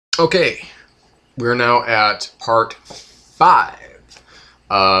Okay, we're now at part 5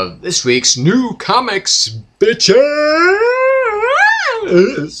 of this week's new comics, bitches.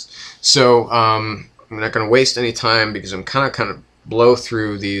 So, I'm not going to waste any time because I'm kind of blow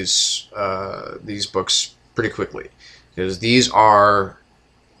through these books pretty quickly, because these are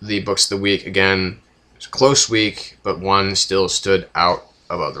the books of the week. Again, it's a close week, but one still stood out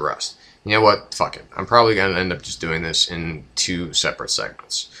above the rest. You know what? Fuck it. I'm probably going to end up just doing this in 2 separate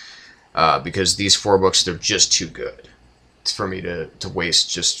segments. Because these 4 books, they're just too good for me to waste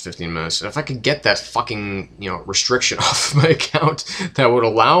just 15 minutes. And if I could get that fucking, restriction off of my account that would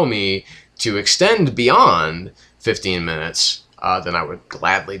allow me to extend beyond 15 minutes, then I would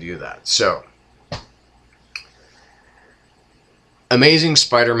gladly do that. So, Amazing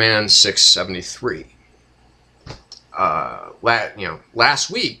Spider-Man 673. Last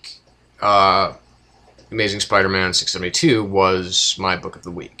week, Amazing Spider-Man 672 was my book of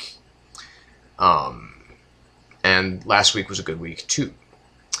the week. And last week was a good week too.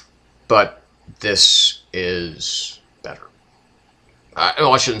 But this is better.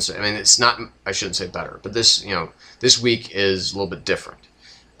 I shouldn't say, it's not, I shouldn't say better, but this, this week is a little bit different.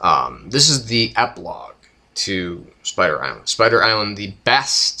 This is the epilogue to Spider Island. Spider Island, the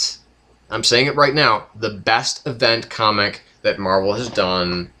best, I'm saying it right now, the best event comic that Marvel has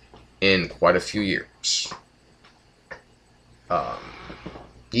done in quite a few years.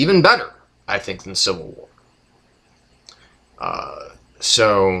 Even better, I think, than Civil War.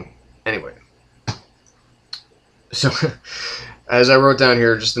 Anyway. So, as I wrote down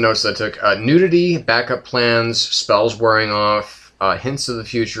here, just the notes that I took. Nudity, backup plans, spells wearing off, hints of the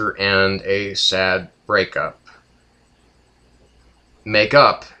future, and a sad breakup make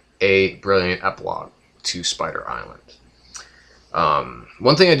up a brilliant epilogue to Spider Island.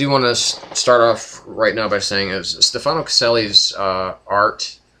 One thing I do want to start off right now by saying is Stefano Caselli's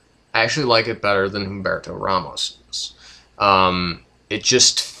art, I actually like it better than Humberto Ramos's. It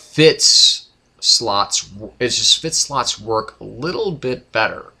just fits Slott's work a little bit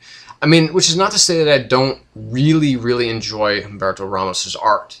better. Which is not to say that I don't really enjoy Humberto Ramos's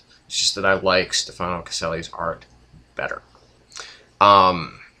art. It's just that I like Stefano Caselli's art better.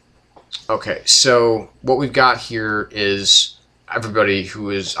 Okay, so what we've got here is everybody who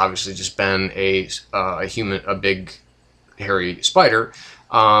has obviously just been a big hairy spider,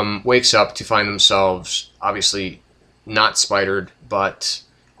 wakes up to find themselves obviously not spidered, but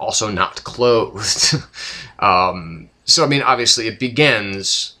also not clothed. Obviously it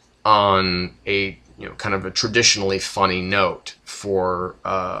begins on a kind of a traditionally funny note for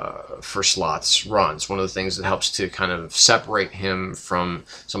Slott's runs. One of the things that helps to kind of separate him from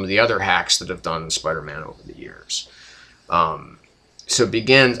some of the other hacks that have done Spider-Man over the years. So it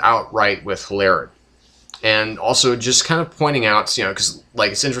begins outright with hilarity. And also just kind of pointing out, because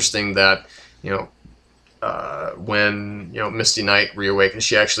it's interesting that, when, Misty Knight reawakens,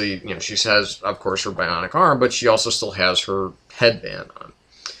 she actually, she has, of course, her bionic arm, but she also still has her headband on.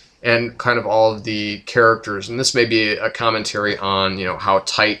 And kind of all of the characters, and this may be a commentary on, how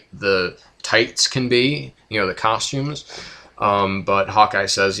tight the tights can be, the costumes. But Hawkeye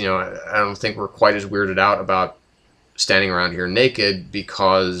says, I don't think we're quite as weirded out about standing around here naked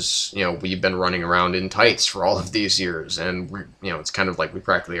because, we've been running around in tights for all of these years, and we're, it's kind of like we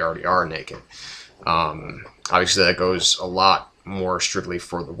practically already are naked. Obviously that goes a lot more strictly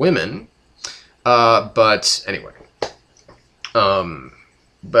for the women, but anyway,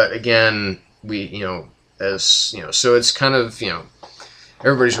 but again, so it's kind of,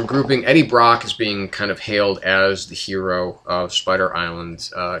 everybody's regrouping. Eddie Brock is being kind of hailed as the hero of Spider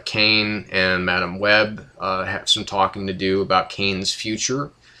Island. Kane and Madam Web have some talking to do about Kane's future.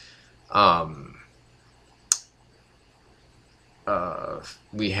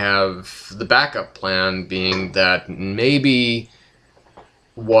 We have the backup plan being that maybe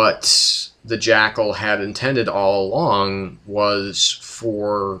what the Jackal had intended all along was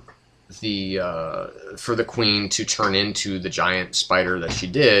for the Queen to turn into the giant spider that she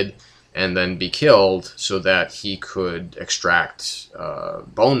did and then be killed so that he could extract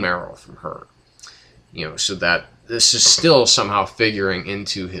bone marrow from her. So that this is still somehow figuring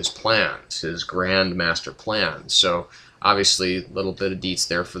into his plans, his grand master plan. So obviously, a little bit of deets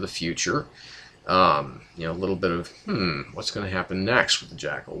there for the future. A little bit of, what's going to happen next with the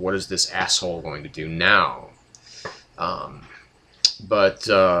Jackal? What is this asshole going to do now? But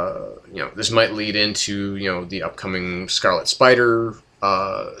this might lead into, the upcoming Scarlet Spider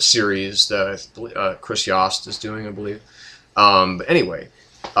series that Chris Yost is doing, I believe. But anyway,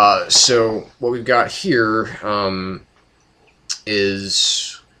 so what we've got here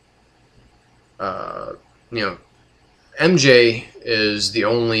is, MJ is the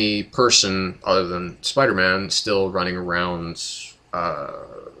only person other than Spider-Man still running around,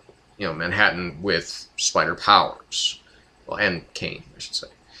 Manhattan with spider powers. Well, and Kane, I should say.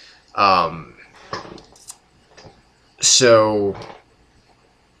 Um, so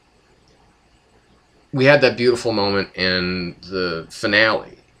we had that beautiful moment in the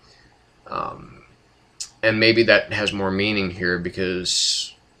finale. And maybe that has more meaning here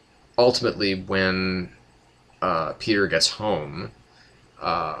because ultimately when Peter gets home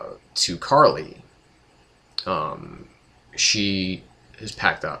to Carly, she is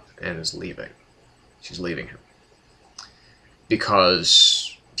packed up and is leaving. She's leaving him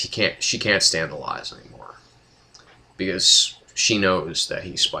because she can't stand the lies anymore because she knows that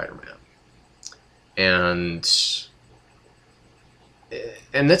he's Spider-Man, and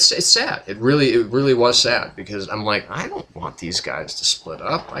it's sad. It really was sad because I'm like, I don't want these guys to split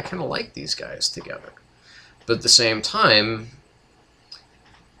up. I kind of like these guys together, but at the same time,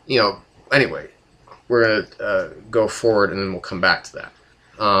 anyway, we're gonna go forward and then we'll come back to that.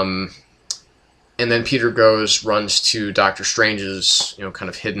 And then Peter runs to Doctor Strange's, kind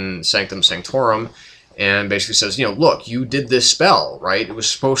of hidden Sanctum Sanctorum, and basically says, look, you did this spell, right? It was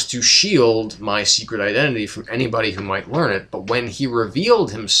supposed to shield my secret identity from anybody who might learn it. But when he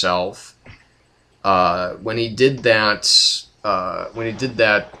revealed himself, when he did that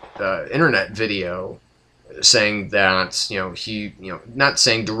internet video, saying that he not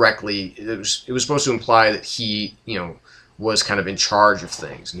saying directly, it was supposed to imply that he was kind of in charge of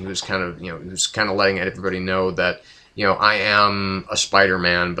things, and he was kind of letting everybody know that I am a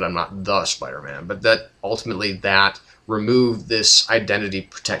Spider-Man, but I'm not the Spider-Man. But that ultimately that removed this identity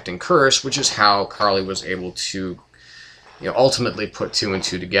protecting curse, which is how Carly was able to ultimately put two and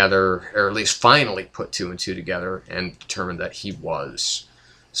two together, or at least finally put two and two together and determine that he was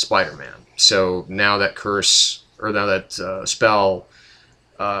Spider-Man. So now that curse, or now that spell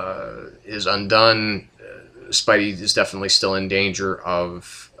is undone, Spidey is definitely still in danger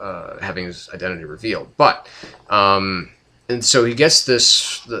of having his identity revealed. But and so he gets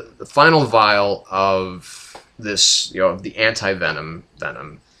the final vial of this, of the anti-venom,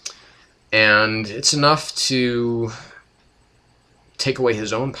 and it's enough to take away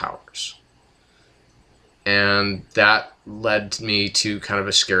his own powers. And that led me to kind of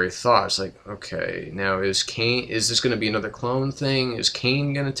a scary thought. It's like, okay, now is this going to be another clone thing? Is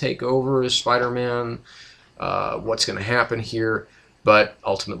Kane going to take over as Spider-Man? What's going to happen here? But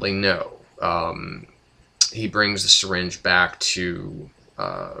ultimately, no. He brings the syringe back to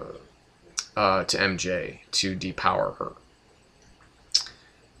MJ to depower her.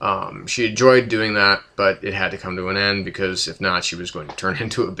 She enjoyed doing that, but it had to come to an end because if not, she was going to turn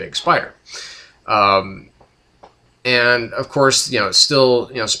into a big spider. And of course, still,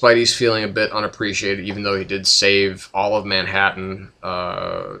 Spidey's feeling a bit unappreciated, even though he did save all of Manhattan,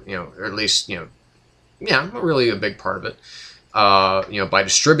 or at least, really a big part of it, by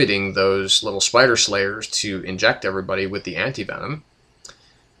distributing those little spider slayers to inject everybody with the anti-venom,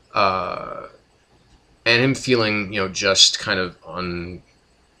 and him feeling, just kind of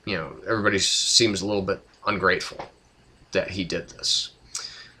everybody seems a little bit ungrateful that he did this.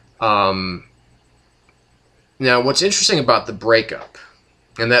 Now, what's interesting about the breakup,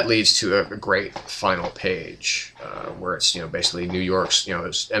 and that leads to a great final page, where it's, basically New York's,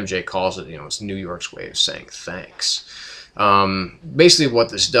 as MJ calls it, it's New York's way of saying thanks. Basically what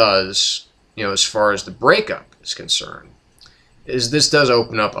this does, as far as the breakup is concerned, is this does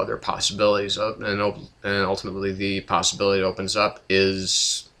open up other possibilities, and ultimately the possibility it opens up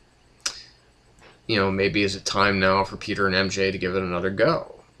is, maybe is it time now for Peter and MJ to give it another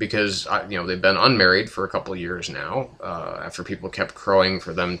go? Because they've been unmarried for a couple of years now, after people kept crowing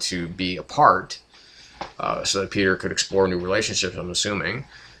for them to be apart, so that Peter could explore new relationships, I'm assuming.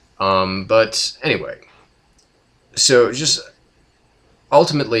 But anyway, so just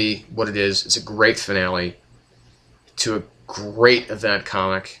ultimately what it is, it's a great finale to a great event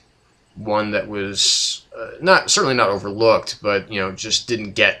comic, one that was certainly not overlooked, but just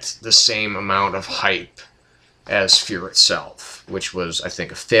didn't get the same amount of hype as Fear itself, which was, I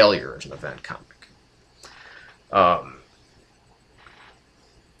think, a failure as an event comic.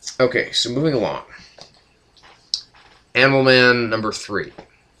 Okay, so moving along. Animal Man number 3.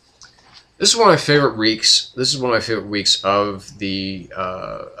 This is one of my favorite weeks. This is one of my favorite weeks of the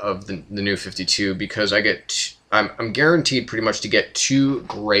New 52 because I'm guaranteed pretty much to get 2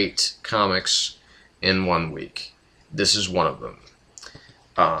 great comics in 1 week. This is one of them.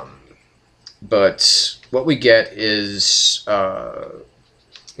 But what we get is, Buddy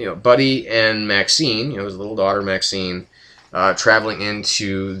and Maxine, his little daughter Maxine, traveling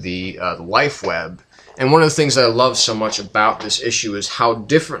into the Life Web And one of the things that I love so much about this issue is how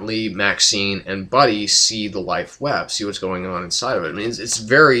differently Maxine and Buddy see the life web, see what's going on inside of it. I mean, it's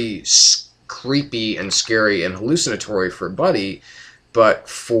very creepy and scary and hallucinatory for Buddy, but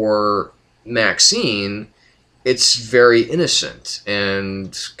for Maxine, it's very innocent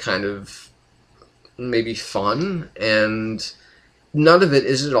and kind of maybe fun, and none of it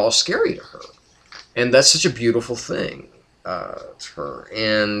is at all scary to her. And that's such a beautiful thing to her.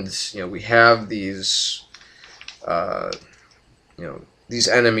 And, we have these, these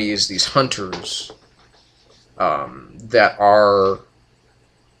enemies, these hunters that are, I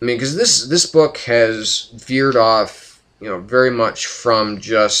mean, because this book has veered off, very much from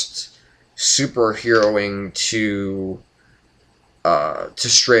just superheroing to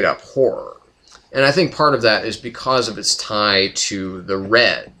straight up horror. And I think part of that is because of its tie to the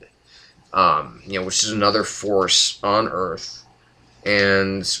Red, which is another force on Earth.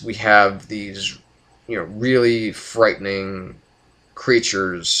 And we have these, really frightening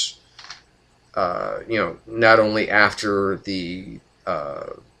creatures, not only after the,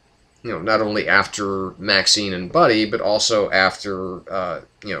 not only after Maxine and Buddy, but also after,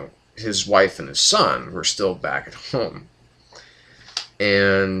 his wife and his son, who are still back at home.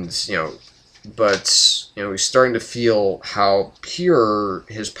 And, but, he's starting to feel how pure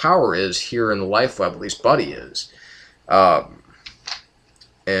his power is here in the life web, at least Buddy is. But,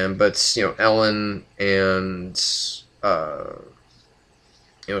 Ellen and, son,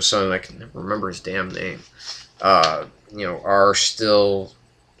 I can never remember his damn name, are still,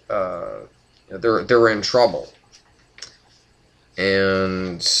 they're in trouble.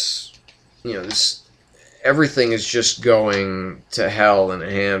 And, everything is just going to hell in a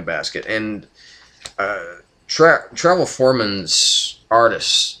handbasket. And Travel Foreman's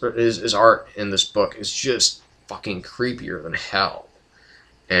his art in this book is just fucking creepier than hell.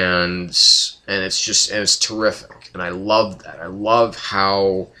 And it's terrific. And I love that. I love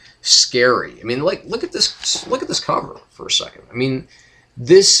how scary. I mean, look at this cover for a second. I mean,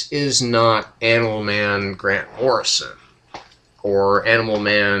 this is not Animal Man Grant Morrison or Animal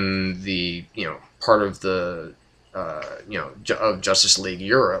Man, the, part of the, of Justice League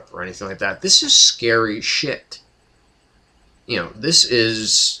Europe or anything like that. This is scary shit.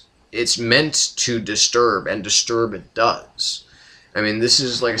 It's meant to disturb, and disturb it does. I mean, this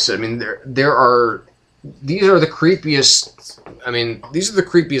is, like I said, I mean, these are the creepiest, these are the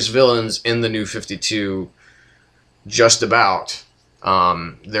creepiest villains in the New 52, just about.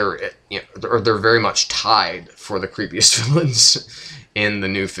 They're very much tied for the creepiest villains in the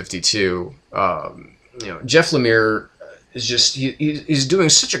New 52. Jeff Lemire is just he's doing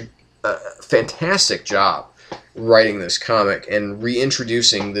such a fantastic job writing this comic and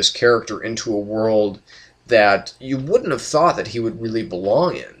reintroducing this character into a world that you wouldn't have thought that he would really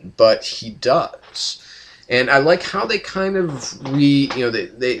belong in, but he does. And I like how they kind of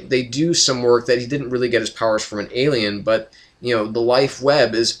they do some work that he didn't really get his powers from an alien, but the life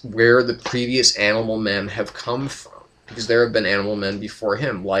web is where the previous Animal Men have come from, because there have been Animal Men before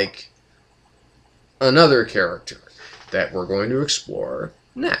him, like another character that we're going to explore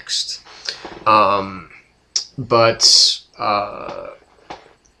next. And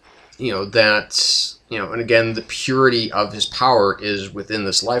again, the purity of his power is within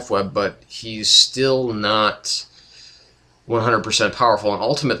this life web, but he's still not 100% powerful, and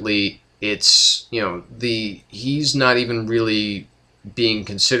ultimately it's, he's not even really being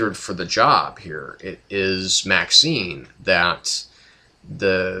considered for the job here. It is Maxine that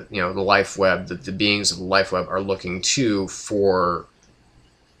the life web, that the beings of the life web are looking to for,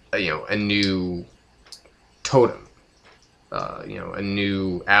 a new totem, a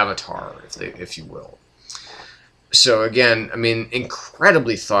new avatar, if you will. So again, I mean,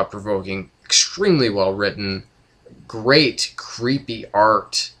 incredibly thought-provoking, extremely well-written, great creepy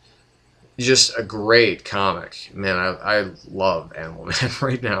art, just a great comic. Man, I love Animal Man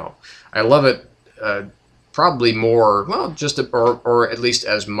right now. I love it probably more, well, or at least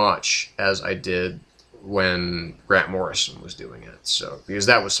as much as I did when Grant Morrison was doing it. So, because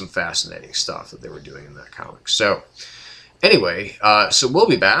that was some fascinating stuff that they were doing in that comic. So, anyway, so we'll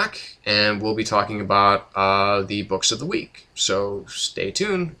be back, and we'll be talking about the books of the week. So, stay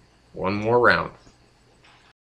tuned. One more round.